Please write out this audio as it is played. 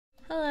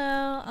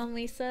I'm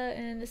Lisa,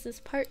 and this is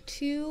part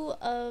 2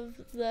 of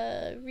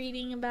the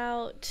reading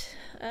about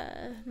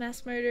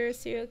mass murder,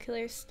 serial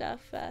killer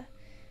stuff,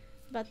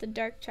 about the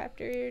dark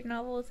chapter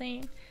novel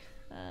thing.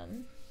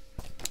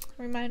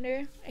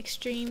 Reminder,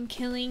 Extreme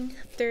Killing,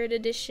 3rd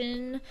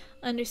edition,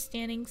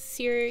 Understanding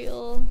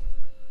Serial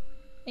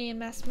and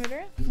Mass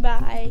Murder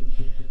by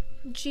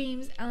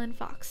James Allen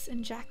Fox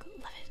and Jack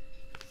Levin.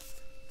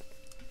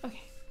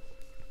 Okay,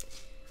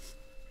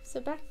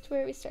 so back to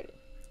where we started.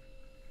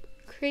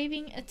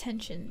 Craving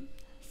attention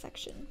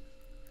section.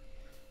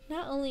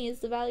 Not only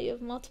is the value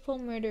of multiple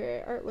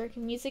murderer artwork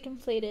and music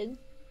inflated,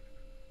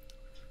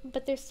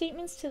 but their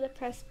statements to the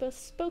press, both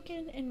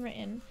spoken and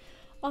written,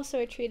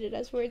 also are treated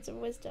as words of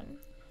wisdom.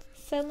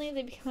 Suddenly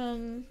they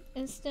become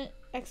instant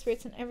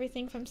experts in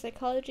everything from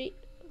psychology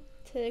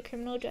to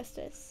criminal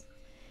justice.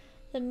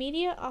 The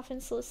media often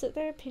solicit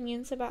their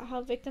opinions about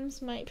how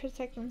victims might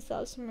protect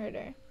themselves from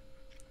murder,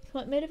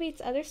 what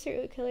motivates other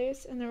serial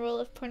killers, and the role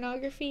of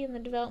pornography in the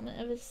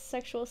development of a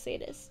sexual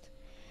sadist.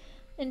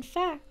 In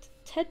fact,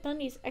 Ted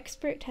Bundy's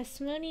expert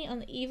testimony on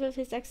the eve of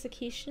his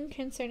execution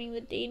concerning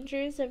the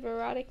dangers of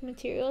erotic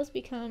materials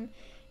become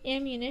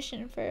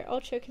ammunition for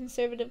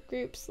ultra-conservative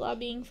groups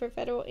lobbying for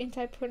federal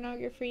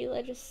anti-pornography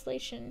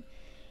legislation,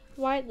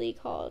 widely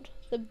called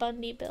the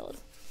Bundy Bill.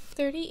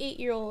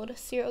 38-year-old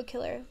serial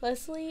killer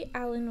Leslie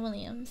Allen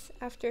Williams,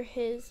 after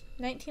his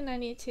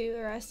 1992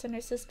 arrest under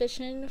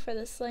suspicion for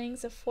the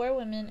slayings of 4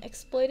 women,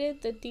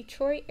 exploited the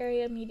Detroit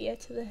area media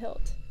to the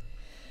hilt.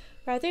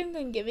 Rather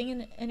than giving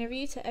an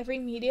interview to every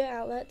media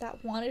outlet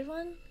that wanted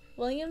one,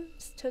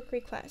 Williams took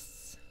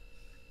requests.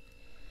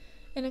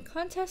 In a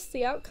contest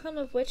the outcome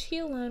of which he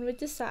alone would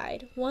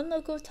decide, one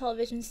local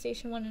television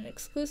station won an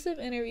exclusive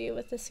interview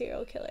with the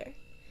serial killer.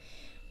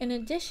 In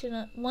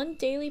addition, one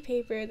daily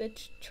paper, the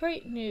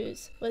Detroit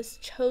News, was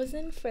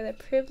chosen for the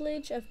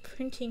privilege of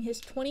printing his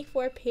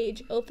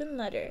 24-page open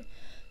letter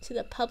to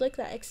the public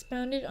that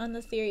expounded on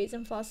the theories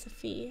and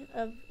philosophy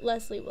of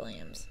Leslie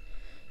Williams.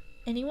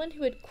 Anyone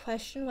who would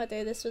question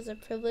whether this was a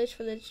privilege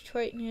for the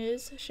Detroit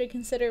News should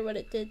consider what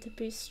it did to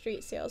boost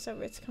street sales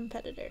over its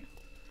competitor.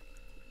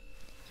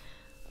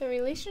 The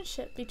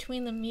relationship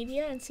between the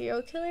media and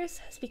serial killers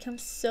has become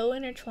so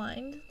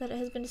intertwined that it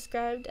has been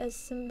described as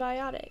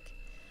symbiotic.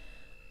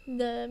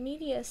 The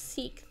media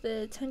seek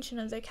the attention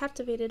of their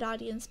captivated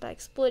audience by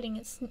exploiting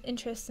its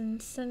interest in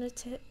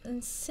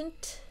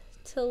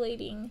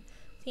scintillating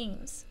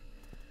themes.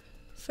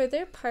 For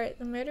their part,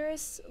 the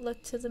murderers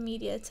look to the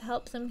media to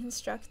help them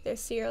construct their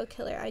serial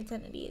killer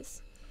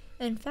identities.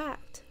 In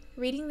fact,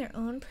 reading their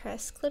own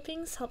press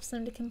clippings helps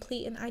them to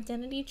complete an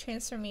identity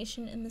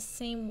transformation in the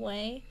same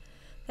way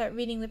that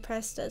reading the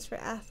press does for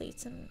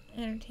athletes and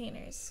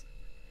entertainers.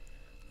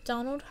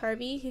 Donald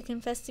Harvey, who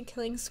confessed to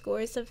killing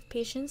scores of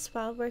patients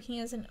while working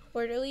as an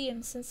orderly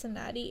in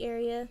Cincinnati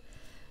area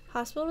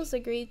hospitals,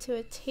 agreed to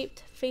a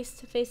taped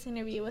face-to-face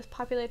interview with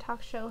popular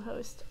talk show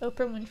host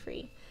Oprah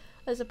Winfrey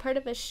as a part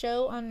of a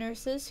show on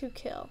nurses who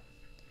kill.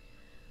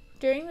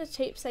 During the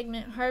tape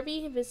segment,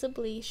 Harvey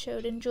visibly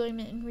showed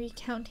enjoyment in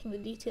recounting the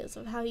details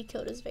of how he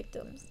killed his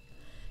victims.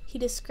 He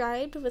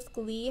described with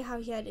glee how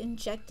he had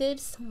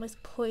injected some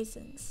with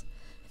poisons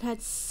and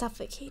had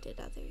suffocated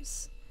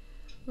others.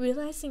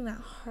 Realizing that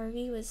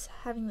Harvey was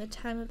having the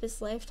time of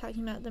his life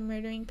talking about the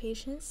murdering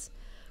patients,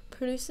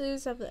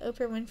 producers of the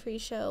Oprah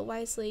Winfrey Show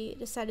wisely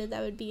decided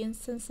that would be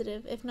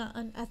insensitive, if not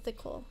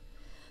unethical,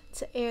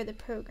 to air the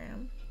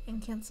program,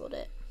 and canceled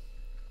it.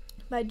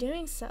 By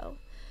doing so,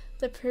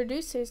 the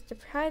producers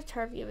deprived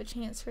Harvey of a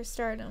chance for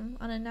stardom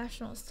on a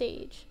national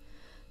stage.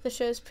 The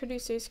show's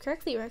producers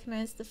correctly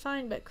recognized the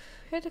fine but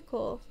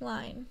critical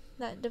line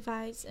that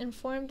divides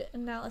informed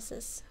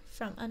analysis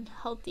from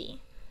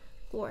unhealthy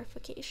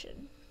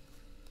glorification.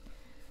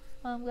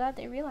 Well, I'm glad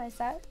they realized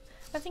that.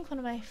 I think one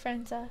of my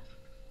friends,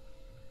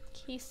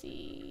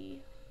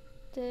 Casey,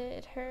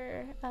 did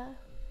her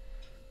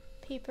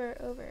paper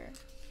over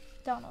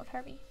Donald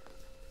Harvey.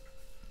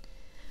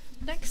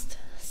 Next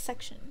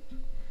section,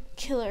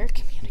 killer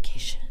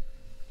communication.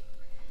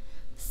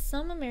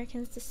 Some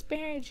Americans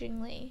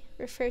disparagingly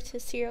refer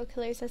to serial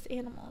killers as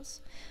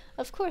animals,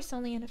 of course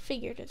only in a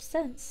figurative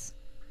sense.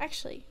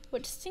 Actually,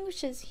 what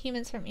distinguishes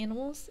humans from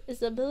animals is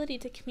the ability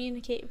to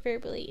communicate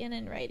verbally and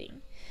in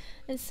writing,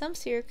 and some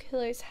serial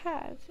killers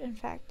have, in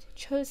fact,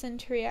 chosen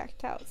to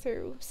react out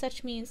through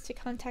such means to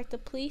contact the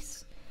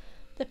police,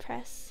 the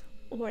press,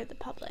 or the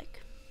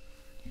public.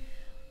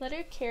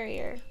 Letter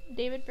carrier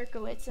David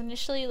Berkowitz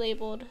initially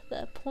labeled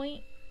the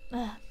 .44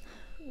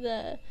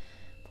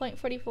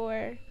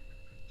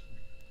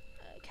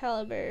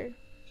 caliber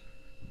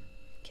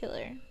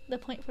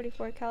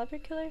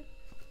killer,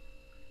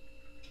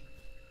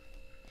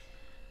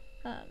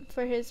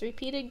 for his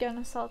repeated gun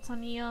assaults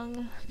on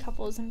young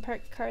couples in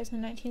parked cars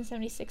in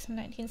 1976 and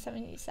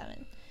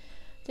 1977.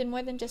 Did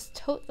more than just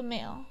tote the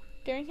mail.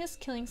 During his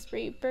killing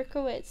spree,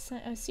 Berkowitz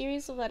sent a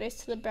series of letters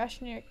to the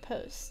Brush New York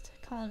Post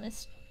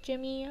columnist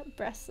Jimmy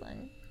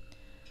Breslin.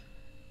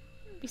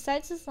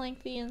 Besides his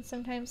lengthy and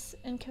sometimes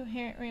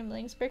incoherent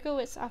ramblings,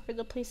 Berkowitz offered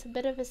the police a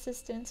bit of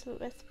assistance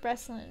with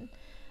Breslin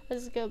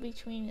was a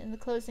go-between in the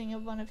closing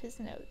of one of his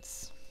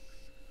notes.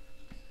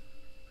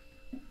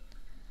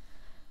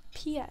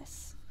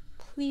 P.S.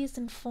 Please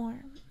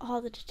inform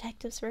all the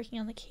detectives working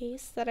on the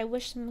case that I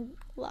wish them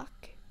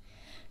luck.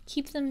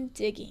 Keep them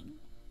digging.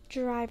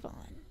 Drive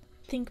on.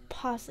 Think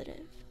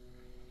positive.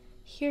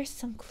 Here's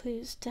some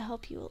clues to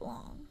help you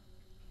along.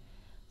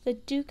 The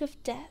Duke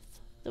of Death,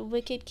 the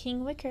wicked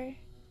King Wicker,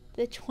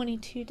 the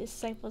 22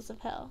 disciples of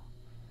hell,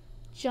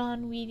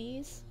 John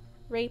Wheaties,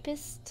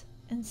 rapist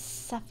and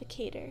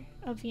suffocator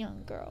of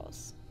young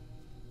girls.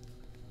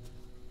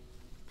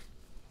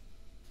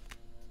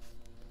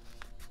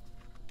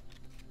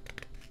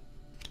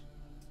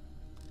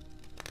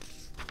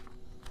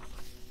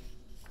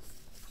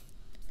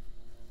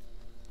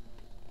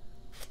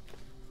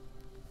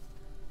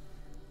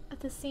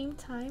 At the same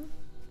time,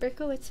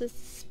 Berkowitz was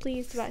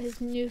displeased about his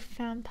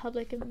newfound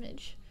public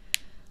image.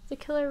 The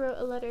killer wrote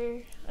a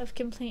letter of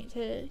complaint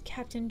to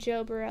Captain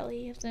Joe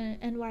Borelli of the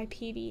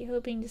NYPD,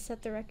 hoping to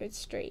set the record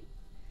straight.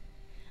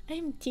 I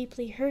am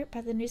deeply hurt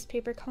by the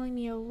newspaper calling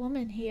me a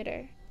woman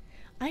hater.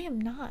 I am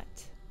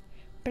not.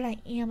 But I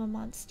am a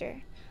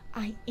monster.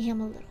 I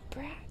am a little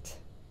brat.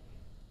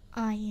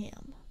 I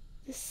am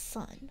the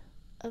son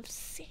of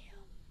Sam.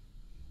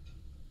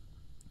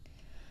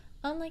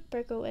 Unlike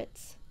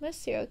Berkowitz,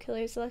 most serial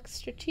killers elect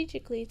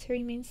strategically to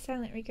remain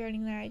silent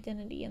regarding their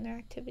identity and their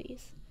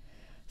activities.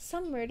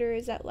 Some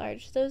murderers at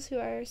large, those who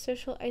are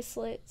social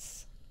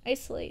isolates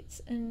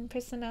in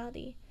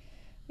personality,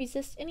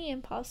 resist any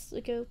impulse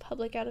to go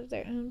public out of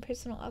their own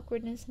personal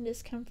awkwardness and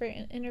discomfort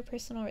in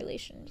interpersonal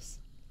relations.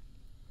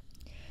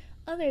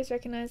 Others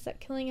recognize that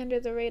killing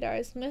under the radar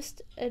is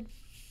most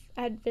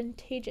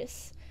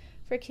advantageous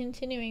for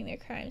continuing their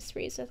crime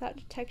sprees without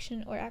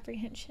detection or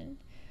apprehension.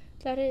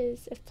 That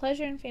is, if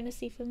pleasure and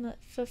fantasy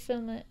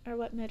fulfillment are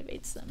what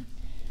motivates them.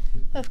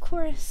 Of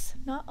course,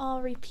 not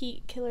all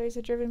repeat killers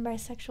are driven by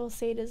sexual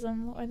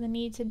sadism or the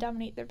need to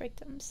dominate their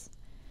victims.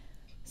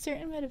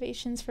 Certain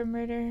motivations for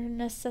murder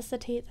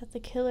necessitate that the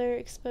killer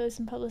expose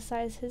and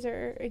publicize his or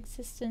her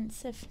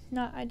existence, if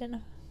not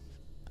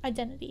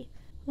identity.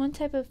 One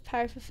type of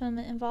power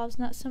fulfillment involves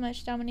not so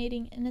much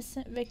dominating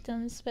innocent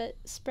victims, but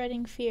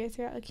spreading fear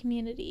throughout a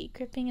community,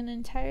 gripping an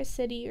entire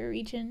city or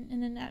region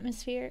in an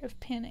atmosphere of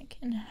panic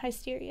and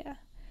hysteria.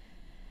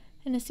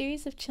 In a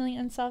series of chilling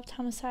unsolved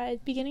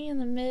homicides beginning in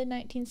the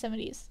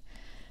mid-1970s,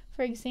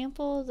 for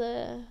example,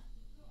 the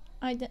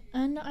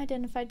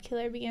unidentified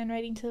killer began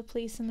writing to the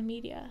police and the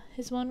media.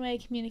 His one-way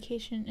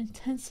communication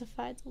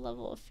intensified the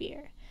level of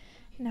fear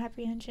and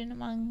apprehension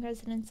among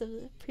residents of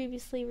the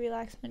previously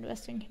relaxed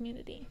Midwestern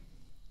community.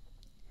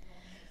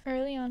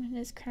 Early on in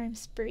his crime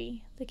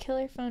spree, the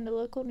killer phoned a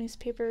local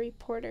newspaper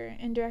reporter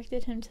and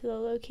directed him to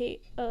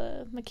locate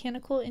a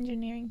mechanical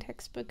engineering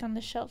textbook on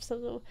the shelves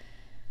of the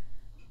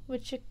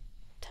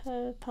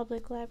Wichita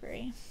Public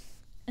Library.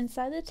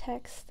 Inside the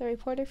text, the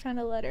reporter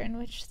found a letter in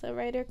which the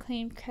writer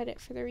claimed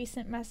credit for the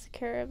recent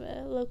massacre of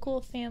a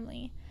local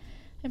family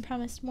and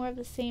promised more of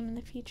the same in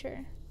the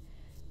future.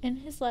 In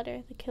his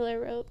letter, the killer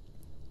wrote,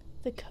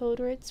 "The code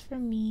words for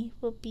me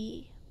will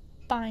be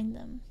bind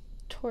them,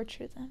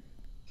 torture them,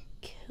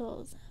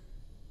 kill them."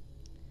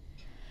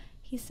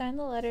 He signed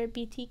the letter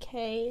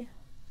BTK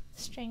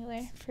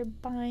Strangler for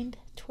bind,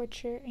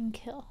 torture, and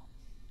kill.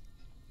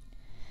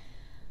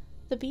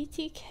 The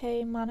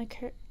BTK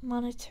moniker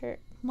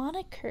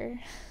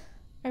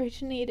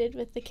originated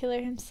with the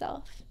killer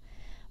himself,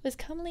 was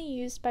commonly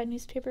used by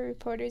newspaper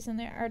reporters in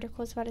their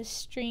articles about a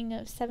string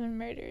of 7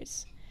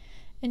 murders.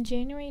 In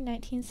January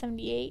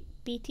 1978,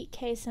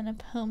 BTK sent a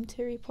poem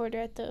to a reporter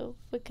at the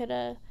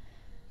Wichita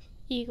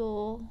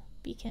Eagle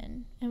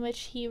Beacon, in which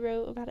he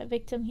wrote about a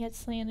victim he had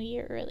slain a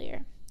year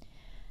earlier.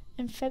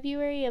 In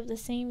February of the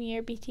same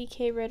year,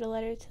 BTK wrote a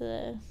letter to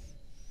the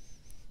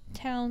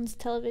town's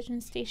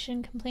television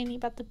station complaining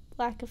about the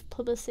lack of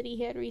publicity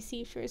he had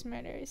received for his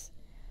murders.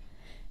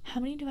 "How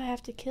many do I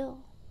have to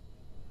kill?"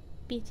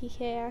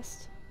 BTK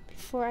asked,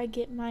 "before I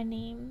get my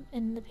name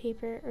in the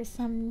paper or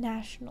some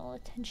national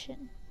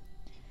attention?"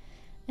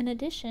 In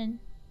addition,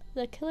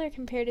 the killer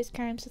compared his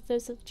crimes with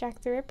those of Jack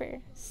the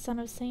Ripper, son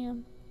of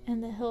Sam,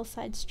 and the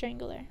Hillside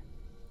Strangler.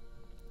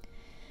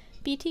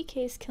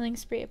 BTK's killing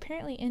spree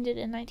apparently ended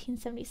in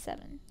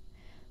 1977.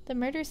 The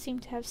murders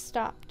seemed to have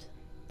stopped.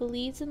 The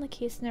leads in the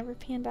case never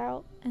panned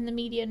out, and the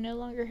media no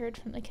longer heard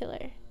from the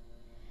killer.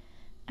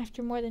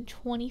 After more than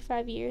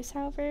 25 years,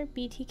 however,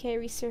 BTK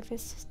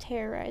resurfaced to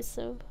terrorize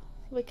the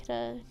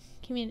Wichita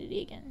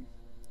community again.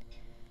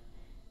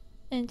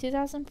 In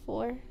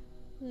 2004,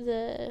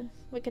 the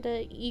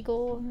Wichita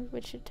Eagle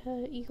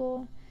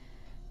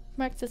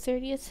marked the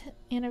 30th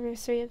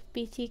anniversary of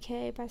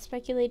BTK by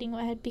speculating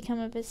what had become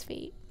of his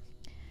fate.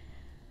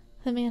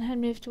 The man had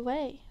moved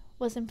away,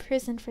 was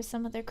imprisoned for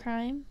some other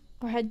crime,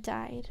 or had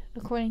died,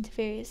 according to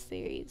various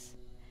theories.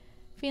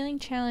 Feeling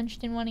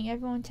challenged and wanting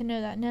everyone to know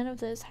that none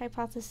of those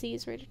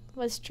hypotheses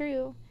was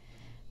true,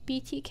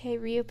 BTK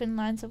reopened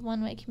lines of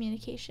one-way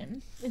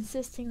communication,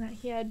 insisting that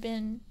he had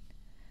been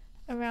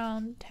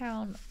around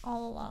town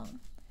all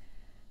along.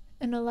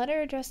 In a letter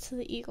addressed to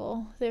the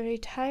Eagle, the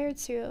retired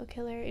serial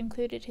killer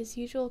included his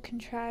usual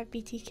contrived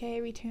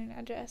BTK return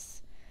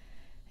address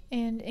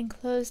and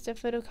enclosed a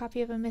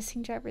photocopy of a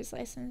missing driver's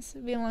license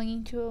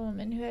belonging to a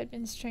woman who had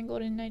been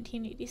strangled in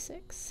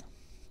 1986,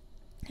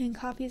 and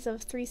copies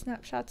of 3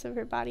 snapshots of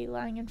her body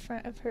lying in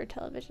front of her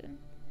television.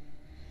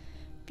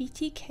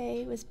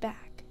 BTK was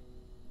back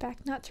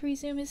not to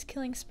resume his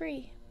killing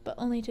spree, but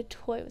only to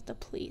toy with the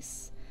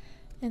police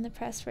and the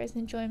press for his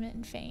enjoyment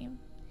and fame.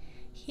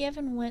 He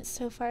even went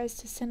so far as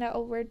to send out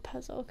a word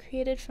puzzle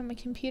created from a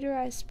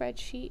computerized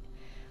spreadsheet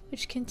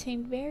which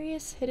contained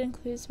various hidden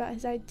clues about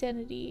his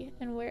identity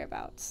and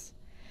whereabouts.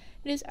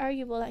 It is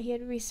arguable that he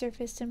had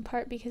resurfaced in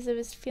part because of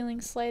his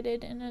feelings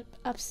slighted and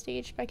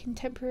upstaged by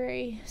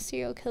contemporary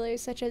serial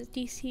killers such as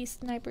DC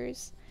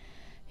snipers,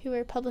 who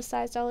were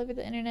publicized all over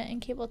the internet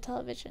and cable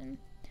television.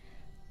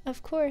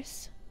 Of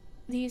course,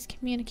 these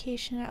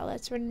communication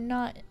outlets were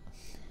not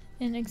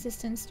in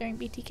existence during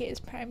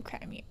BTK's prime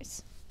crime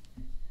years.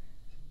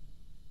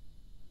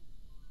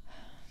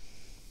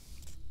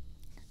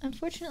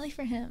 Unfortunately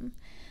for him,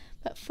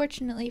 but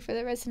fortunately for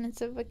the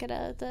residents of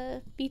Wichita,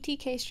 the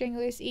BTK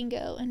strangler's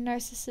ego and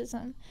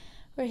narcissism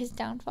were his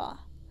downfall.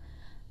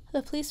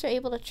 The police were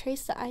able to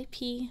trace the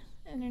IP,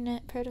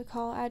 Internet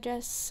Protocol,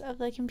 address of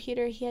the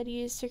computer he had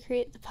used to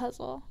create the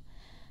puzzle.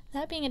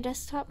 That being a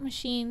desktop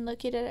machine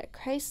located at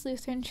Christ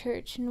Lutheran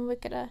Church in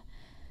Wichita,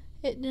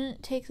 it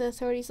didn't take the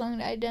authorities long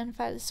to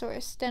identify the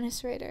source,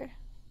 Dennis Rader,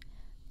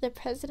 the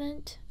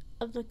president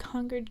of the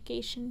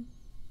Congregation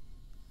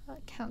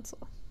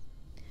Council.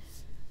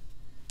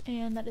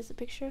 And that is a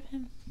picture of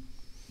him.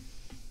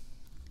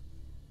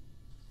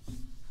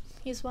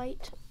 He's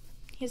white,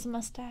 he has a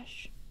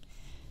mustache,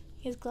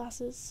 he has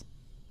glasses,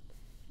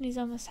 and he's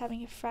almost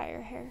having a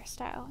friar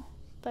hairstyle,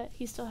 but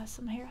he still has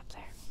some hair up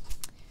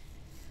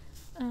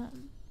there.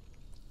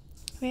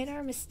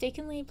 Radar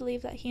mistakenly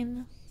believed that he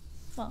and,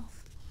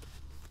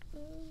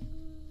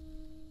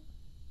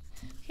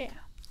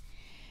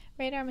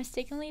 Radar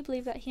mistakenly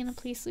believed that he and a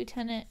police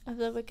lieutenant of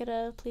the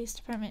Wichita Police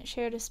Department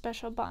shared a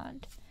special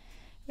bond.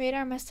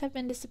 Radar must have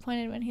been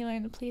disappointed when he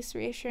learned the police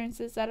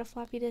reassurances that a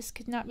floppy disk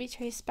could not be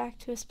traced back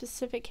to a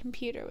specific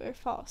computer were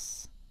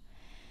false.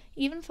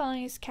 Even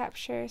following his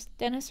capture,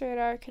 Dennis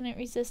Radar couldn't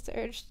resist the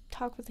urge to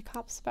talk with the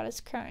cops about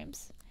his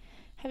crimes.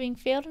 Having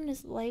failed in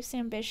his life's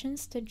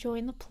ambitions to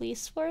join the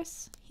police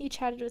force, he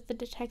chatted with the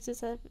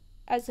detectives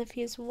as if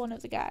he was one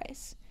of the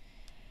guys.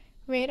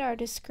 Radar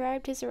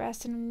described his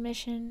arrest and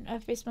admission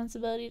of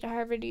responsibility to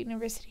Harvard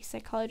University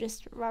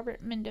psychologist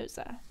Robert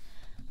Mendoza.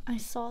 I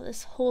saw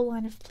this whole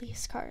line of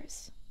police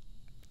cars.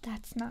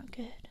 That's not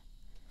good.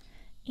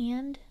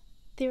 And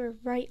they were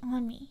right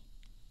on me.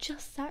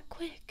 Just that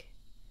quick.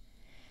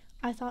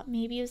 I thought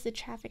maybe it was a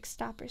traffic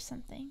stop or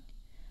something.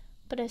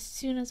 But as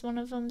soon as one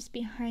of them's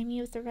behind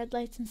me with the red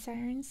lights and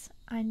sirens,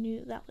 I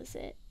knew that was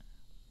it.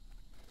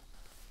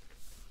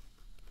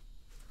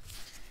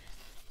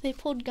 They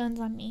pulled guns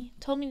on me,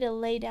 told me to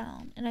lay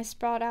down, and I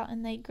sprawled out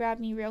and they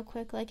grabbed me real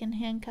quick like in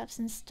handcuffs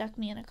and stuck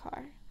me in a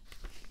car.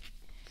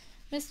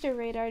 Mr.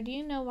 Radar, do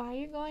you know why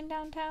you're going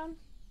downtown?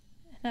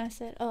 And I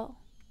said, oh,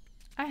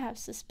 I have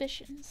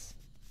suspicions.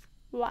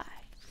 Why?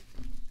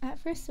 At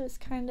first it was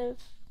kind of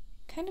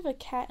a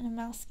cat and a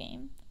mouse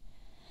game.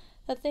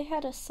 That they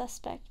had a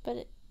suspect,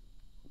 but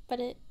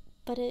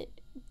it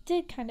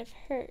did kind of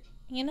hurt,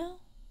 you know?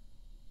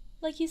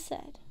 Like you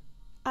said,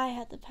 I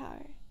had the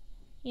power,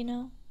 you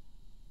know?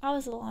 I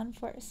was a law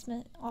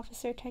enforcement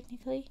officer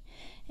technically,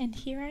 and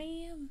here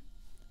I am.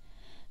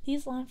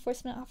 These law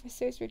enforcement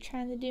officers were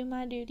trying to do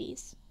my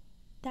duties.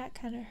 That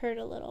kind of hurt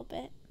a little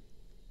bit.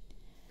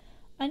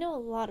 I know a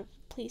lot of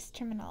police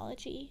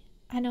terminology.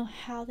 I know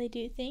how they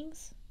do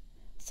things.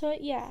 So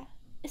yeah,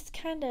 it's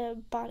kind of a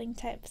bonding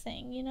type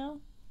thing, you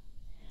know?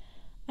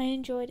 I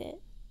enjoyed it.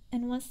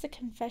 And once the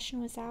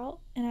confession was out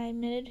and I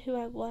admitted who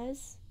I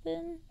was,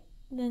 then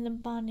the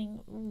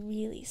bonding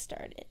really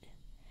started.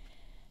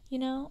 You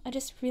know, I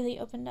just really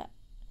opened up.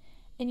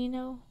 And you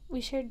know,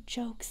 we shared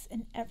jokes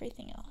and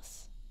everything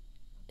else.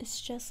 It's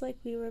just like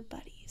we were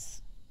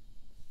buddies.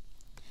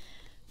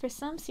 For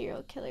some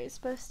serial killers,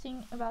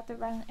 boasting about their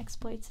violent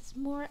exploits is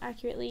more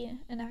accurately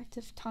an act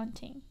of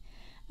taunting.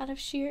 Out of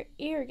sheer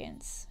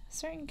arrogance,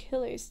 certain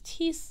killers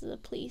tease the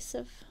police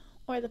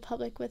or the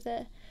public with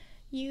a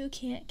 "you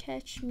can't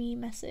catch me"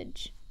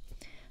 message.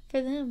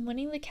 For them,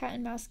 winning the cat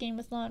and mouse game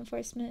with law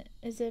enforcement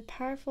is a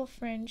powerful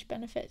fringe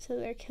benefit to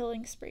their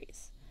killing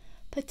sprees,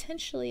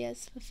 potentially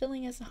as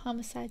fulfilling as the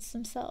homicides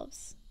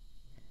themselves.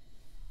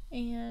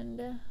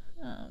 And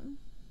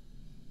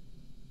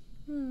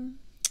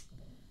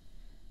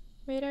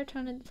Radar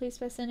taunted the police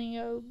by sending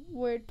a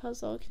word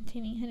puzzle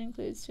containing hidden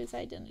clues to his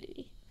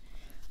identity.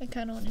 I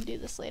kind of want to do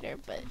this later,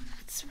 but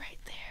it's right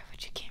there,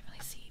 which you can't really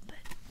see, but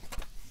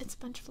it's a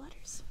bunch of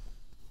letters.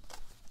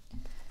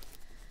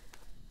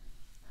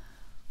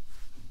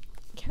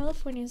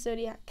 California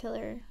Zodiac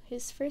Killer,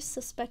 his first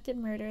suspected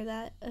murder,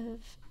 that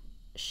of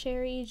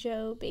Sherry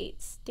Jo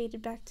Bates,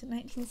 dated back to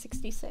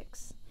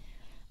 1966.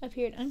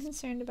 appeared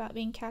unconcerned about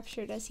being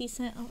captured as he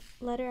sent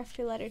letter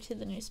after letter to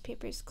the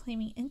newspapers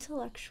claiming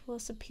intellectual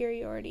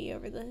superiority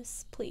over the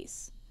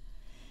police.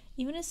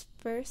 Even his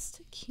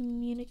first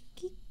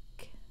communique,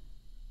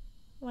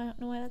 I don't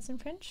know why that's in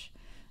French,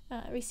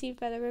 received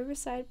by the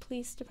Riverside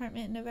Police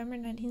Department in November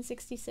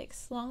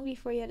 1966, long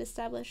before he had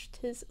established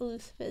his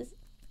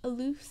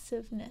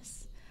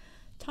elusiveness,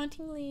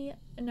 tauntingly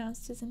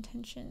announced his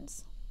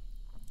intentions.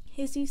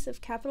 His use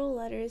of capital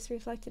letters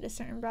reflected a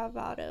certain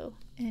bravado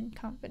and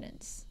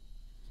confidence.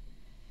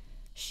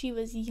 She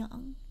was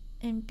young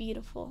and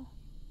beautiful,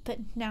 but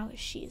now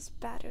she is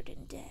battered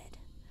and dead.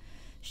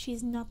 She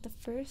is not the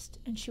first,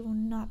 and she will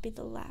not be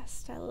the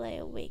last. I lay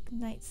awake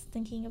nights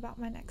thinking about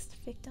my next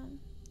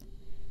victim.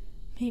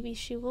 Maybe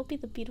she will be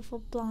the beautiful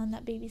blonde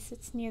that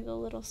babysits near the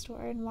little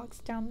store and walks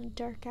down the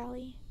dark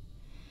alley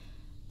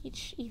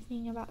each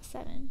evening about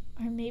 7.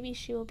 Or maybe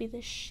she will be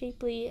the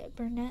shapely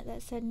brunette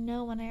that said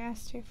no when I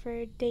asked her for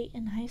a date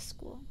in high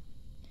school.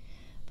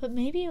 But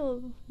maybe it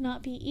will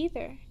not be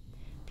either.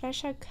 But I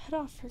shall cut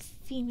off her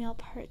female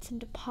parts and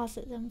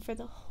deposit them for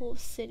the whole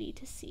city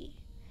to see.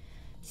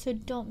 So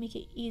don't make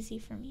it easy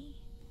for me.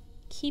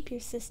 Keep your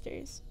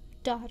sisters,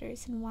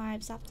 daughters, and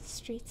wives off the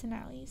streets and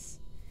alleys.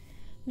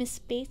 Miss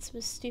Bates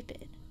was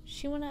stupid.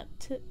 She went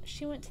to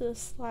the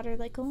slaughter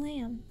like a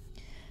lamb.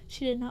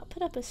 She did not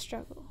put up a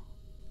struggle.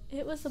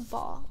 It was a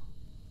ball.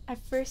 I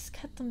first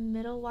cut the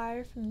middle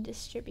wire from the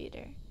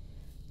distributor.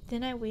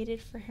 Then I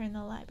waited for her in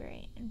the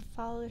library and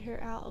followed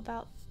her out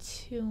about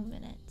 2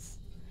 minutes.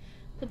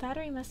 The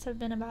battery must have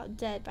been about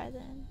dead by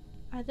then.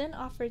 I then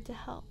offered to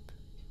help.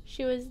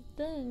 She was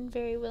then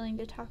very willing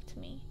to talk to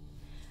me.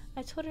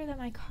 I told her that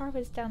my car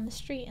was down the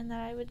street and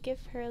that I would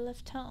give her a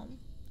lift home.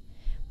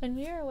 When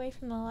we were away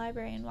from the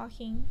library and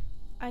walking,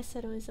 I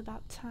said it was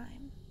about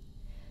time.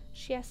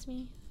 She asked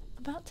me,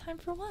 about time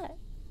for what?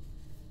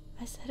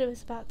 I said it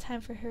was about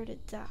time for her to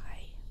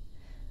die.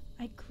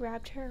 I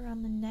grabbed her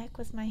around the neck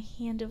with my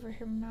hand over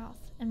her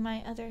mouth and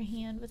my other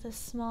hand with a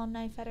small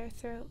knife at her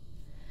throat.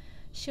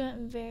 She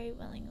went very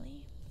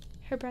willingly.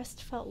 Her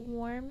breast felt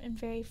warm and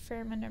very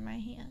firm under my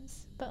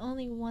hands, but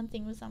only one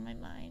thing was on my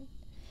mind,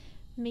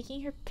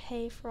 making her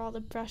pay for all the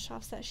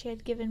brush-offs that she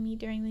had given me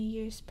during the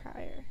years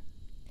prior.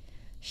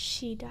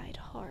 She died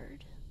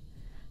hard.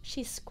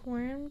 She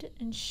squirmed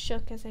and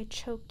shook as I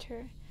choked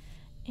her,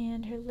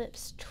 and her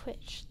lips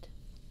twitched.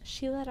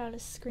 She let out a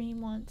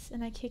scream once,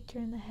 and I kicked her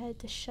in the head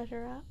to shut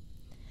her up.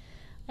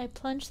 I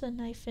plunged the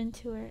knife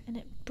into her, and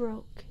it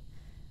broke.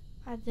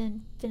 I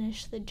then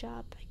finished the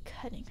job by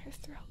cutting her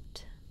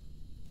throat.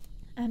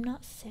 I'm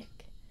not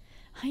sick.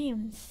 I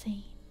am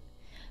insane.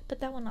 But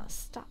that will not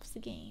stop the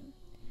game.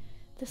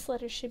 This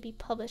letter should be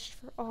published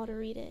for all to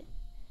read it.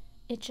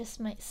 It just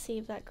might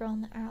save that girl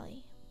in the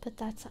alley, but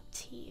that's up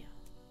to you.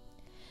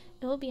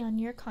 It will be on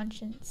your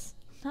conscience,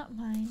 not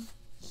mine.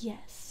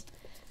 Yes,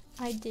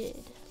 I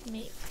did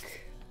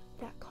make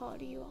that call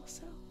to you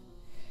also.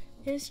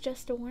 It is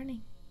just a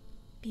warning.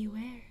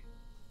 Beware.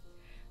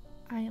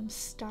 I am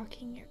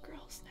stalking your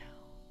girls now.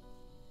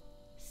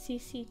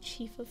 CC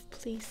Chief of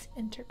Police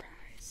Enterprise.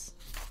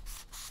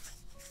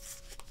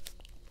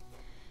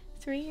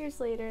 3 years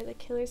later, the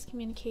killer's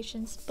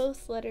communications,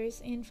 both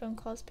letters and phone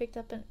calls, picked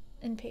up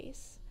in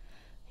pace.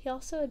 He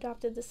also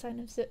adopted the sign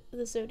of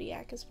the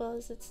Zodiac as well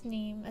as its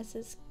name as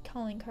his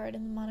calling card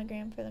and the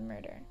monogram for the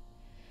murder.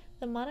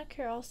 The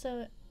moniker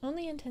also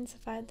only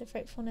intensified the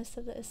frightfulness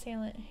of the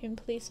assailant, whom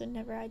police would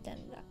never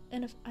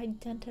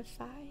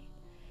identify.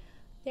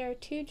 There are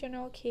two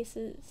general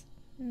classes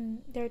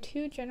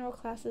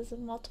of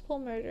multiple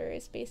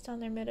murderers based on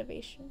their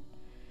motivation.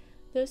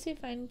 Those who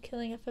find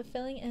killing a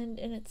fulfilling end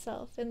in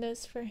itself, and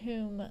those for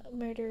whom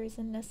murder is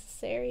a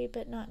necessary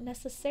but not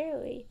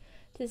necessarily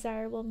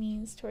desirable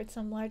means towards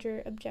some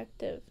larger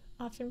objective,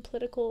 often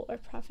political or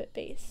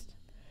profit-based.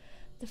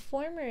 The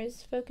former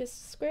is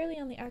focused squarely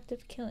on the act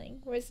of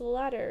killing, whereas the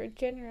latter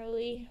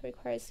generally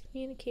requires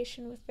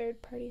communication with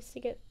third parties to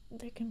get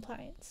their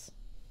compliance.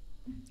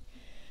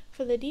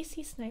 For the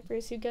DC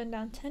snipers who gunned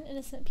down 10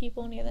 innocent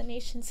people near the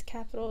nation's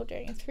capital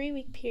during a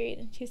 3-week period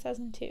in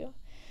 2002,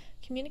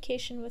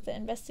 communication with the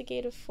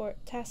investigative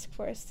task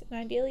force, and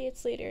ideally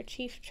its leader,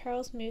 Chief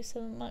Charles Moose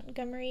of the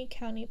Montgomery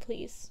County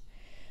Police,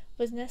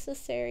 was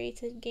necessary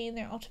to gain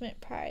their ultimate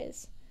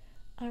prize,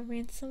 a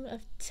ransom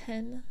of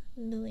 $10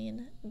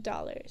 million.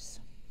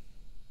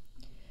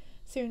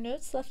 Through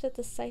notes left at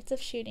the sites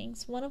of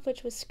shootings, one of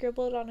which was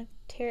scribbled on a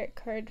tarot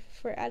card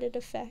for added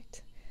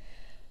effect,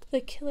 the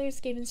killers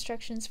gave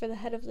instructions for the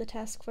head of the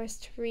task force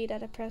to read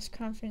at a press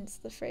conference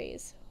the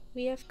phrase,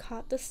 "We have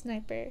caught the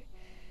sniper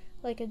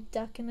like a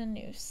duck in a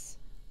noose,"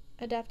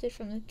 adapted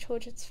from the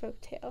children's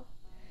folktale.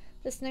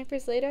 The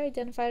snipers, later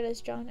identified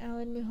as John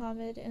Allen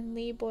Muhammad and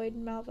Lee Boyd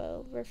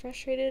Malvo, were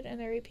frustrated in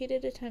their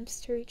repeated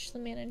attempts to reach the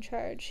man in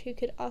charge, who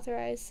could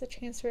authorize the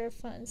transfer of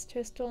funds to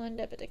a stolen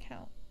debit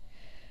account.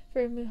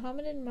 For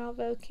Muhammad and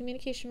Malvo,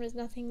 communication was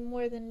nothing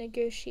more than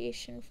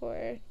negotiation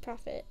for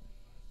profit.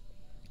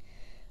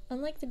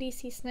 Unlike the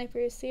DC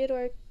snipers,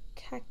 Theodore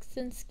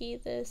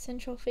Kaczynski, the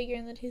central figure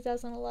in the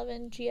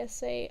 2011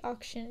 GSA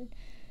auction,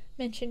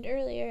 mentioned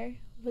earlier,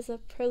 was a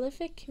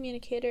prolific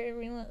communicator and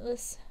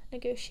relentless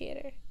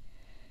negotiator.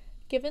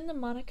 Given the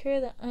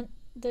moniker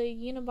the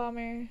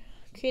Unabomber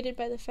created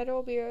by the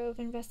Federal Bureau of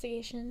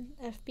Investigation,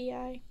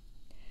 FBI,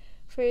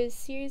 for his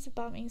series of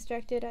bombings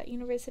directed at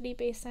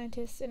university-based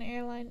scientists and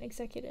airline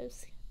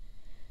executives,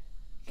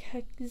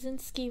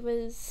 Kaczynski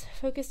was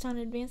focused on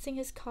advancing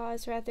his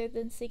cause rather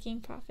than seeking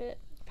profit,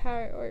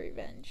 power, or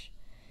revenge.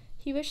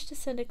 He wished to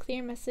send a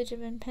clear message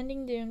of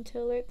impending doom to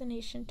alert the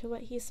nation to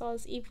what he saw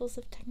as evils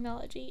of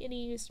technology, and he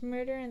used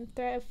murder and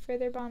threat of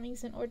further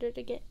bombings in order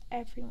to get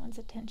everyone's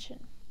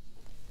attention.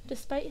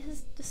 Despite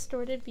his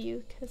distorted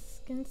view,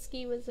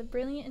 Kaczynski was a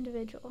brilliant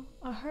individual,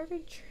 a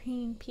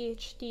Harvard-trained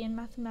PhD in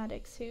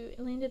mathematics who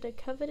landed a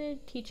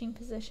coveted teaching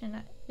position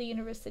at the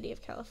University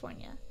of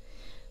California.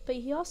 But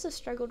he also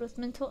struggled with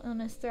mental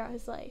illness throughout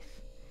his life.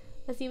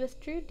 As he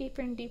withdrew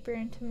deeper and deeper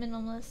into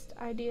minimalist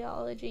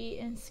ideology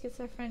and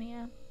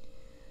schizophrenia,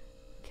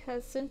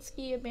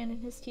 Kaczynski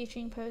abandoned his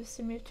teaching post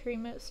and moved to a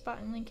remote spot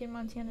in Lincoln,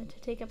 Montana to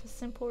take up a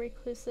simple,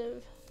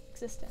 reclusive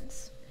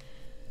existence.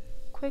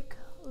 Quick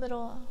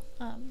little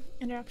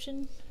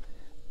interruption.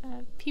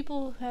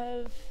 People who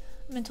have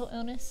mental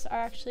illness are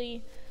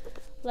actually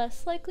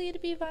less likely to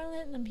be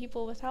violent than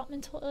people without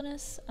mental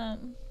illness.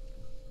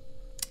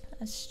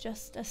 That's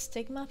just a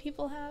stigma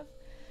people have.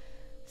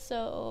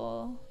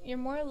 So you're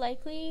more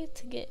likely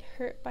to get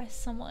hurt by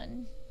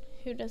someone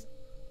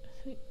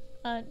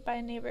by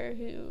a neighbor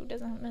who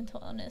doesn't have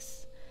mental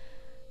illness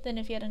than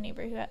if you had a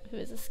neighbor who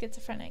is a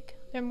schizophrenic.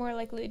 They're more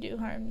likely to do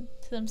harm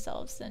to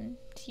themselves than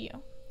to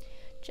you.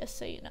 Just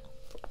so you know.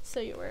 So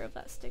you're aware of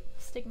that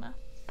stigma.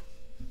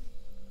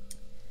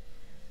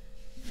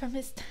 From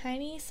his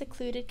tiny,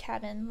 secluded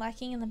cabin,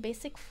 lacking in the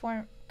basic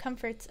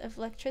comforts of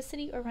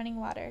electricity or running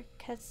water,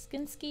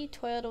 Kaczynski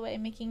toiled away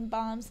making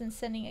bombs and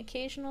sending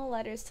occasional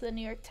letters to the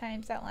New York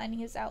Times outlining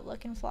his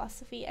outlook and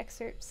philosophy,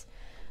 excerpts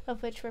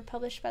of which were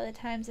published by the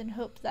Times in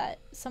hope that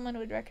someone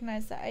would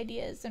recognize the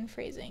ideas and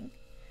phrasing.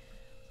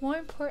 More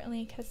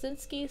importantly,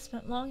 Kaczynski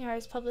spent long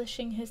hours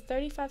publishing his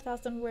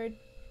 35,000-word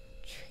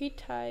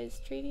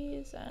treatise,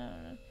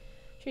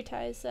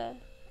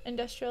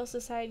 Industrial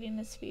Society and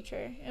Its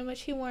Future, in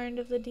which he warned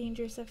of the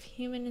dangers of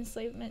human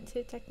enslavement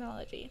to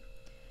technology.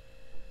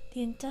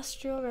 The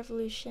Industrial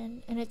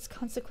Revolution and its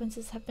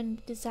consequences have been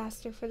a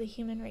disaster for the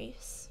human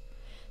race.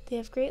 They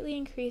have greatly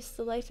increased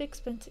the life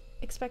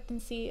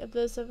expectancy of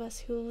those of us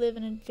who live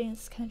in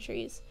advanced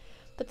countries,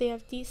 but they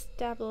have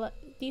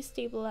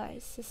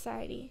destabilized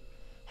society,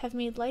 have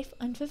made life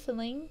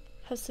unfulfilling,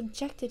 have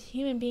subjected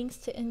human beings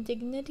to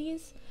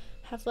indignities,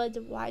 have led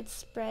to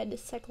widespread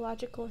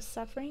psychological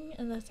suffering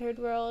in the third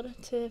world,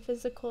 to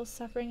physical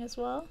suffering as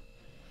well,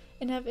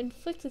 and have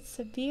inflicted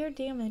severe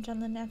damage on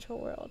the natural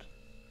world.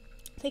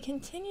 The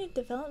continued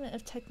development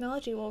of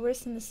technology will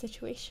worsen the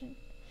situation.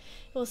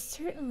 It will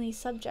certainly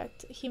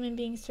subject human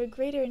beings to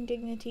greater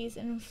indignities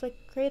and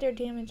inflict greater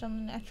damage on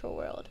the natural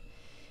world.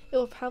 It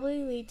will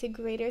probably lead to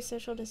greater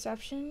social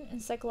disruption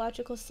and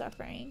psychological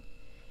suffering,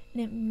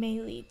 and it may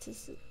lead to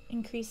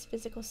increased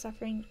physical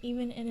suffering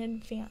even in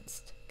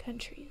advanced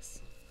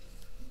countries.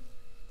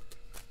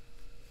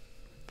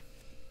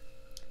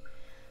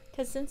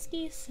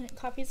 Kaczynski sent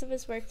copies of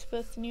his work to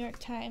both the New York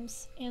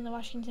Times and the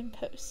Washington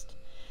Post,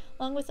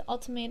 along with the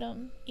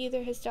ultimatum: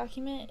 either his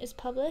document is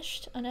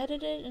published,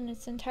 unedited in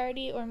its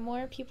entirety, or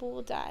more people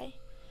will die.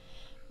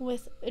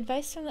 With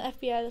advice from the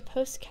FBI, the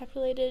Post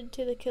capitulated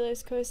to the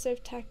killer's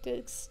coercive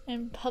tactics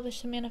and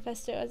published a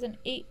manifesto as an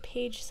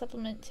 8-page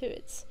supplement to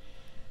its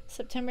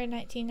September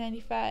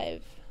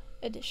 1995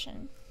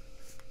 edition.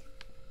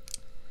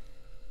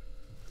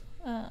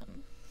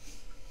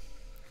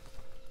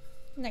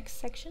 Next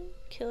section,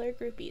 killer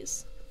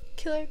groupies.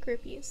 Killer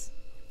groupies.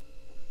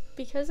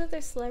 Because of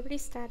their celebrity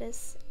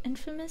status,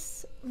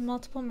 infamous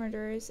multiple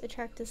murderers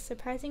attract a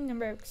surprising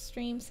number of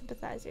extreme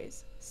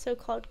sympathizers,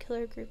 so-called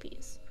killer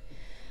groupies.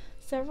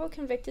 Several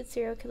convicted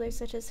serial killers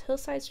such as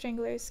Hillside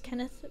Stranglers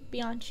Kenneth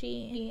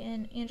Bianchi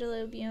and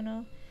Angelo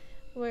Buono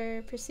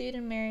were pursued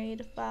and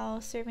married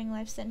while serving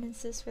life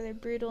sentences for their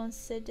brutal and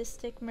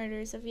sadistic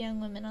murders of young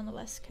women on the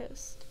West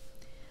Coast.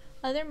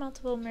 Other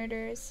multiple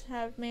murderers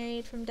have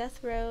married from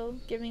death row,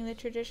 giving the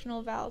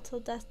traditional vow till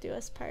death do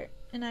us part,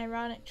 an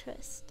ironic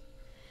twist.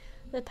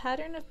 The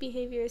pattern of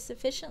behavior is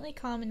sufficiently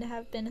common to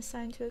have been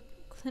assigned to a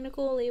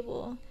clinical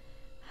label,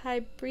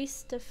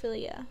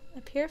 hybristophilia, a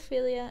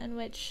paraphilia in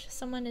which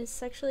someone is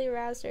sexually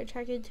aroused or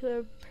attracted to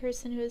a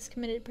person who has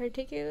committed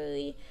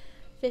particularly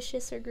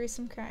vicious or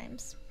gruesome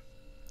crimes.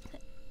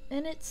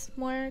 In its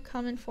more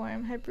common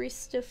form,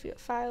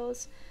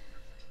 hybristophiles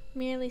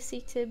merely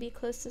seek to be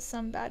close to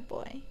some bad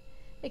boy.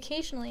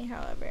 Occasionally,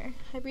 however,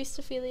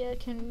 hybristophilia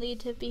can lead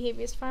to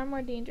behaviors far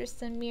more dangerous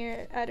than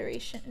mere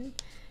adoration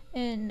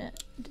and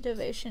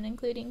devotion,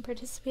 including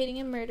participating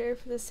in murder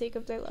for the sake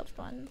of their loved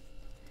one.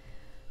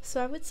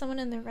 So why would someone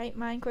in their right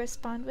mind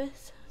correspond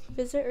with,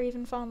 visit, or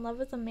even fall in love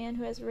with a man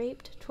who has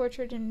raped,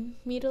 tortured, and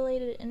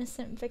mutilated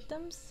innocent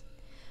victims?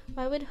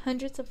 Why would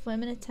hundreds of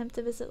women attempt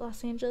to visit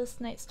Los Angeles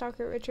night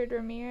stalker Richard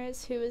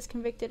Ramirez, who was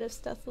convicted of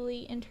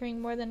stealthily entering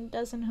more than a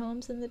dozen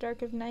homes in the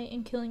dark of night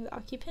and killing the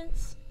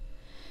occupants?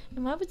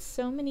 And why would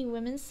so many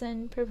women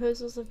send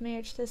proposals of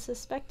marriage to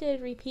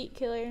suspected repeat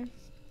killer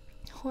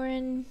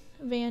Horan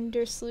van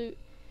der Sloot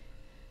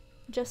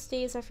just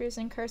days after his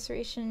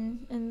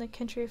incarceration in the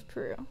country of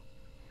Peru?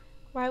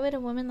 Why would a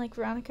woman like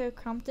Veronica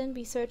Crompton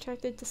be so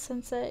attracted to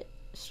Sunset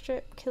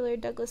Strip killer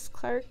Douglas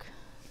Clark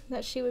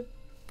that she would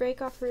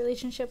break off a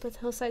relationship with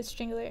Hillside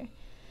Strangler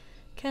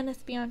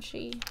Kenneth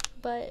Bianchi,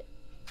 but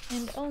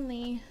and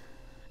only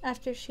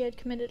after she had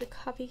committed a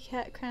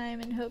copycat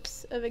crime in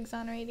hopes of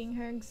exonerating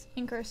her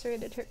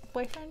incarcerated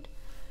boyfriend?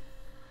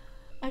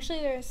 Actually,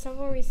 there are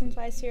several reasons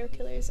why serial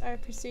killers are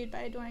pursued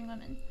by adoring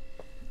women.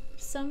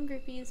 Some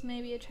groupies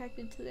may be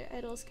attracted to their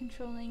idol's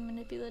controlling,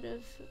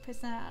 manipulative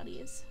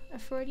personalities. A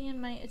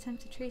Freudian might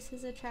attempt to trace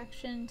his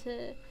attraction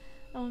to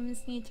a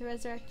woman's need to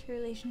resurrect her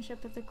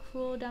relationship with a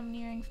cruel,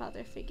 domineering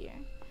father figure.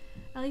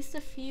 At least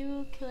a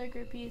few killer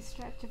groupies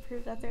strive to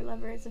prove that their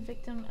lover is a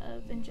victim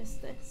of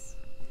injustice.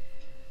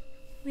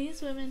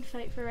 These women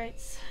fight for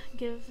rights,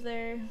 give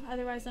their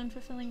otherwise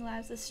unfulfilling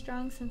lives a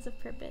strong sense of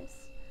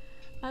purpose.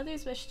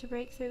 Others wish to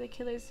break through the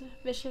killer's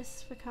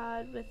vicious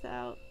facade with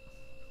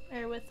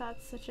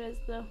thoughts such as,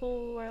 the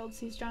whole world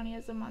sees Johnny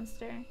as a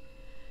monster,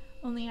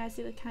 only I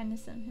see the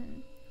kindness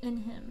in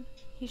him.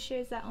 He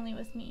shares that only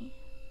with me.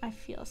 I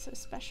feel so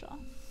special.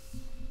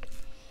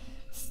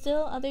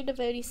 Still, other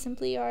devotees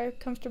simply are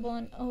comfortable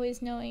in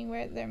always knowing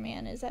where their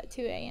man is at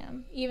 2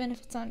 a.m., even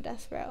if it's on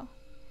death row.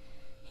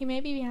 He may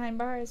be behind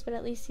bars, but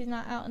at least he's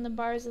not out in the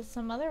bars with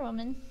some other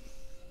woman.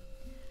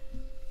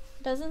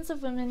 Dozens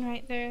of women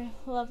write their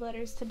love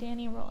letters to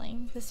Danny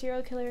Rolling, the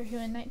serial killer who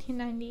in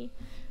 1990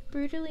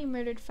 brutally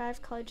murdered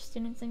 5 college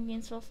students in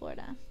Gainesville,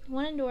 Florida.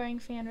 One adoring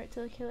fan wrote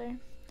to the killer,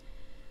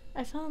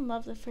 "I fell in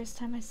love the first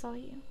time I saw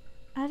you.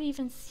 I've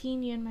even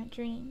seen you in my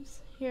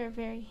dreams. You're a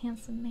very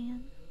handsome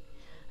man."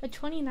 A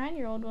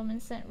 29-year-old woman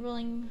sent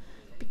Rolling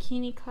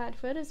bikini-clad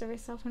photos of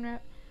herself and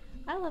wrote,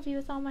 "I love you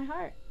with all my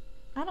heart.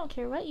 I don't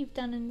care what you've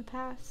done in the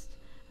past.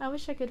 I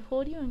wish I could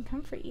hold you and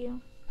comfort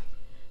you."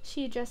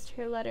 She addressed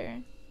her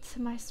letter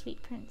to "my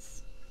sweet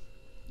prince."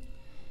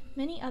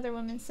 Many other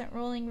women sent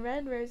Rolling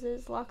red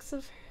roses, locks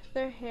of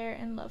their hair,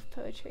 and love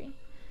poetry.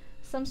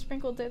 Some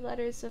sprinkled their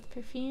letters with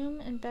perfume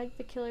and begged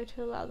the killer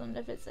to allow them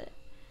to visit.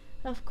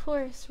 Of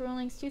course,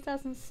 Rolling's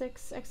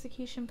 2006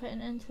 execution put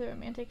an end to the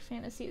romantic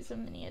fantasies of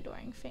many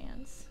adoring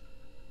fans.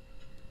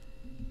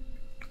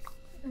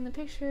 In the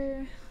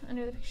picture,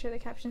 under the picture, the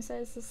caption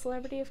says, "The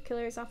celebrity of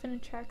killers often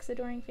attracts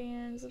adoring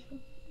fans,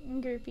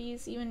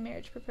 groupies, even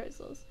marriage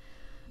proposals."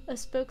 A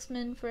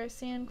spokesman for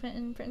San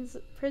Quentin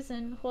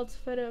prison holds a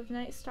photo of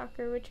night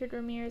stalker Richard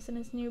Ramirez and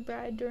his new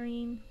bride,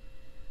 Doreen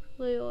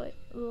Loyola,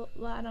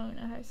 I don't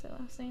know how to say her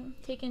last name,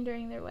 taken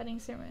during their wedding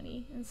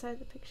ceremony inside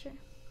the picture.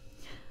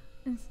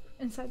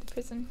 Inside the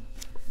prison.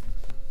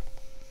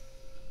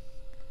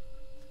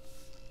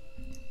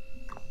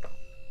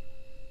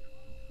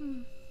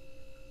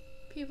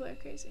 People are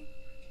crazy.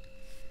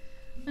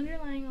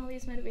 Underlying all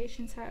these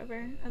motivations,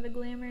 however, are the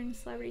glamour and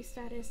celebrity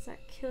status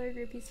that killer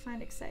groupies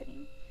find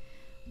exciting.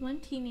 One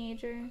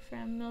teenager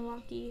from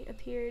Milwaukee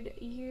appeared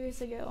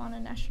years ago on a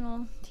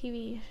national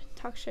TV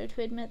talk show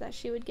to admit that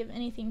she would give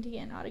anything to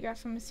get an autograph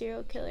from a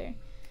serial killer,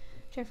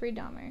 Jeffrey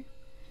Dahmer.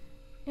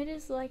 It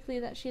is likely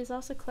that she has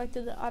also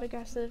collected the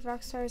autographs of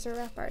rock stars or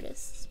rap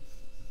artists.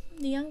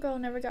 The young girl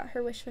never got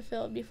her wish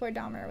fulfilled before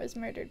Dahmer was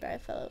murdered by a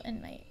fellow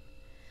inmate.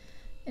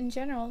 In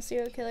general,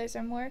 serial killers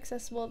are more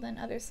accessible than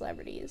other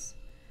celebrities.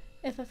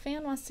 If a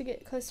fan wants to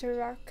get close to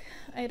rock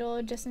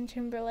idol Justin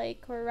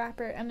Timberlake or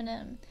rapper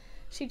Eminem,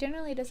 she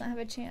generally doesn't have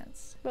a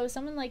chance. But with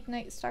someone like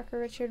night stalker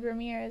Richard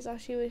Ramirez, all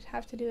she would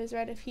have to do is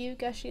write a few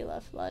gushy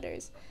love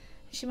letters,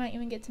 and she might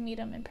even get to meet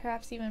him and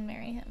perhaps even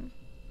marry him.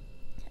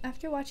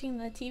 After watching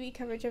the TV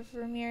coverage of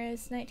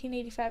Ramirez's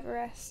 1985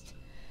 arrest,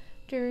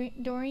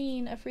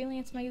 Doreen, a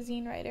freelance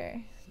magazine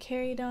writer,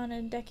 carried on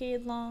a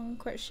decade-long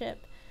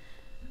courtship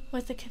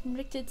with a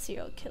convicted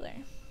serial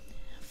killer.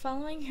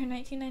 Following her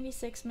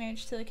 1996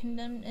 marriage to the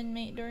condemned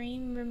inmate,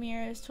 Doreen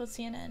Ramirez told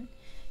CNN,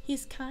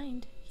 "He's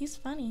kind, he's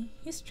funny,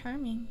 he's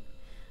charming.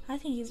 I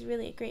think he's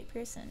really a great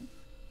person.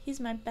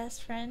 He's my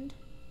best friend.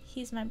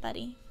 He's my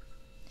buddy."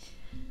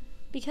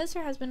 Because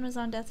her husband was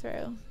on death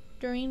row,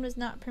 Doreen was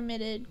not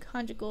permitted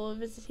conjugal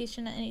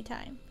visitation at any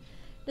time.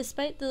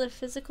 Despite the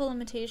physical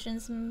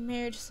limitations,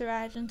 marriage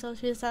survived until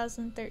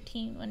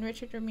 2013 when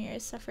Richard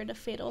Ramirez suffered a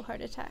fatal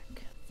heart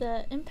attack.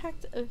 The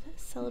impact of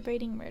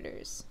celebrating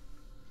murderers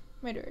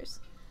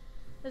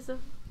is the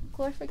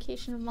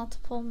glorification of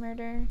multiple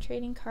murder,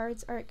 trading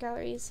cards, art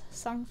galleries,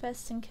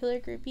 songfests, and killer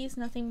groupies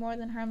nothing more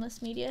than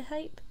harmless media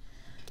hype?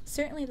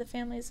 Certainly the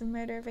families of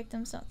murder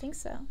victims don't think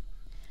so.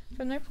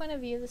 From their point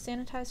of view, the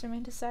sanitized,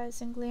 romanticized,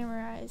 and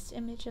glamorized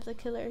image of the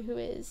killer, who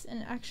is,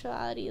 in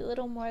actuality,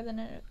 little more than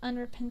an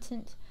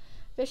unrepentant,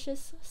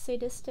 vicious,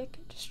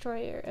 sadistic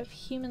destroyer of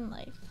human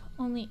life,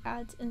 only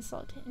adds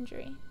insult to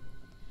injury.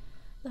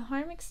 The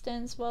harm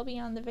extends well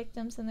beyond the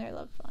victims and their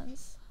loved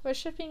ones.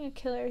 Worshipping a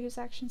killer whose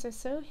actions are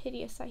so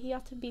hideous that he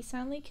ought to be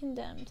soundly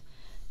condemned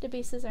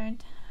debases our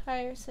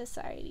entire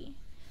society.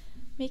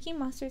 Making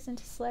monsters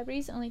into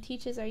celebrities only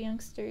teaches our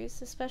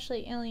youngsters,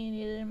 especially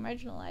alienated and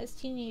marginalized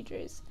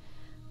teenagers,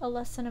 a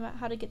lesson about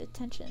how to get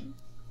attention.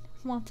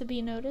 Want to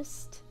be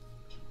noticed?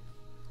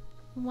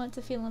 Want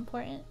to feel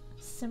important?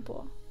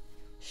 Simple.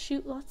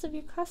 Shoot lots of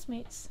your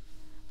classmates.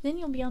 Then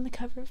you'll be on the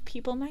cover of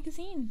People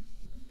magazine.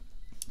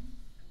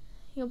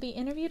 You'll be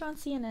interviewed on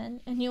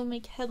CNN, and you'll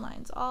make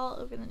headlines all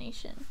over the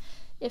nation,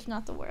 if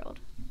not the world.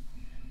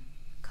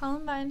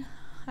 Columbine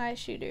high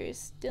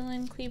shooters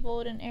Dylan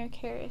Klebold and Eric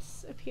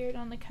Harris appeared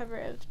on the cover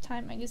of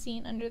Time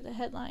magazine under the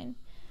headline,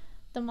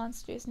 "The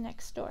Monsters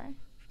Next Door."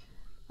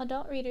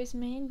 Adult readers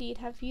may indeed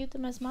have viewed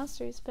them as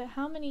monsters, but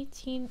how many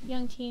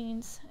young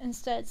teens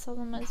instead saw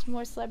them as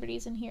more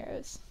celebrities and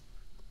heroes?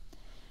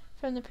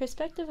 From the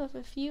perspective of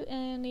a few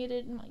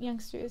alienated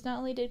youngsters, not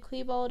only did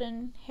Klebold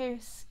and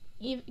Harris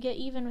get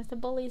even with the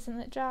bullies in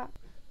the job.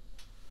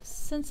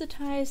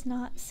 Sensitize,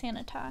 not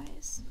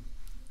sanitize.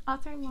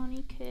 Author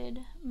Lonnie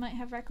Kidd might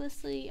have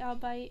recklessly,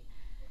 albeit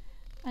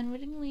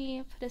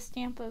unwittingly, put a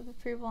stamp of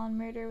approval on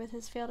murder with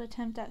his failed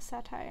attempt at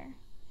satire.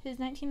 His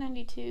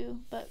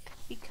 1992 book,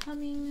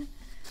 Becoming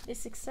a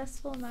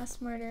Successful Mass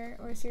Murderer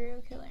or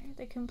Serial Killer,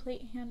 The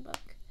Complete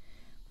Handbook,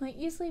 might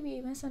easily be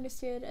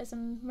misunderstood as a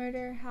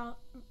murder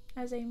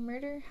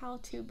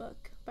how-to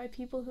book by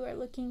people who are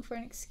looking for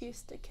an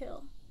excuse to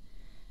kill.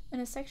 In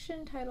a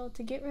section titled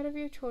 "To Get Rid of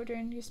Your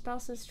Children, Your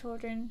Spouse's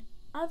Children,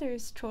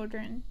 Others'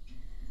 Children,"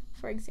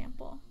 for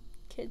example,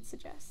 Kidd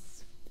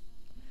suggests,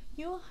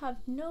 "You will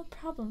have no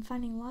problem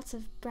finding lots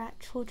of brat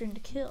children to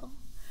kill.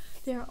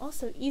 They are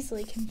also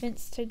easily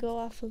convinced to go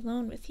off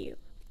alone with you.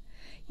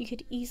 You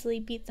could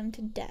easily beat them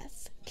to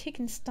death, kick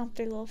and stomp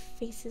their little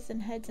faces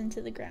and heads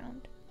into the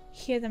ground.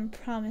 Hear them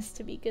promise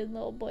to be good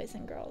little boys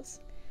and girls.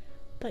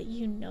 But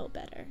you know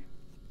better.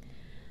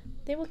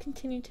 They will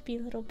continue to be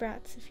little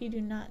brats if you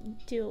do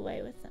not do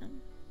away with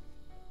them."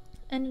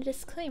 And a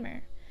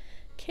disclaimer.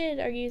 Kidd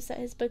argues that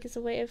his book is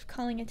a way of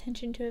calling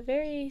attention to a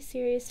very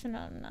serious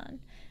phenomenon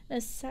in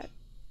a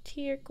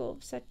satirical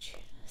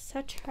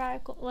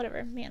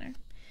manner.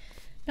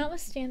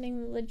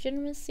 Notwithstanding the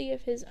legitimacy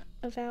of his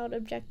avowed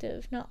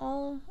objective, not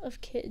all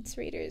of Kidd's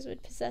readers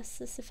would possess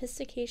the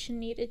sophistication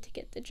needed to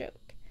get the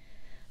joke.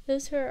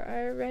 Those who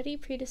are already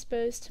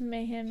predisposed to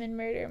mayhem and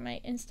murder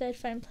might instead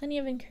find plenty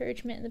of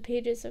encouragement in the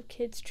pages of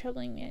Kidd's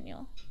troubling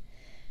manual.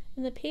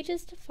 In the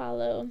pages to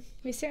follow,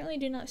 we certainly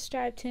do not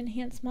strive to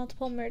enhance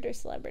multiple murder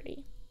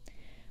celebrity.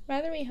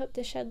 Rather, we hope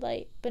to shed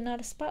light, but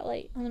not a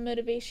spotlight, on the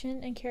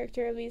motivation and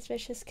character of these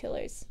vicious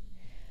killers.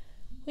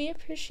 We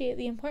appreciate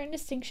the important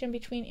distinction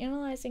between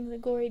analyzing the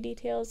gory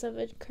details of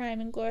a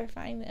crime and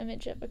glorifying the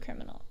image of a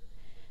criminal.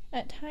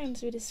 At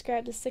times, we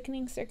describe the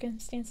sickening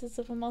circumstances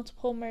of a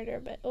multiple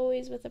murder, but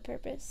always with a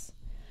purpose: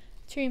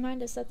 to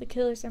remind us that the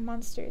killers are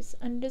monsters,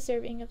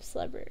 undeserving of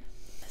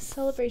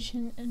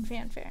celebration and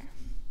fanfare.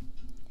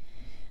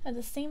 At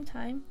the same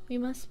time, we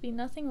must be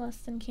nothing less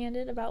than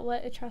candid about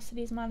what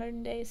atrocities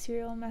modern-day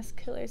serial mass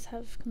killers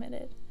have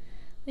committed.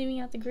 Leaving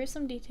out the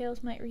gruesome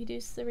details might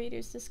reduce the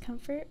reader's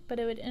discomfort, but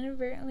it would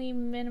inadvertently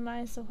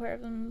minimize the horror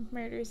of the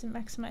murders and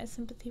maximize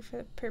sympathy for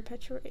the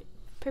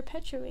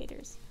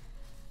perpetrators.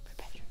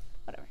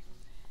 Whatever.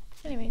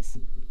 Anyways,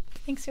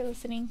 thanks for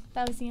listening.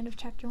 That was the end of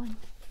chapter 1.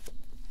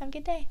 Have a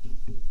good day.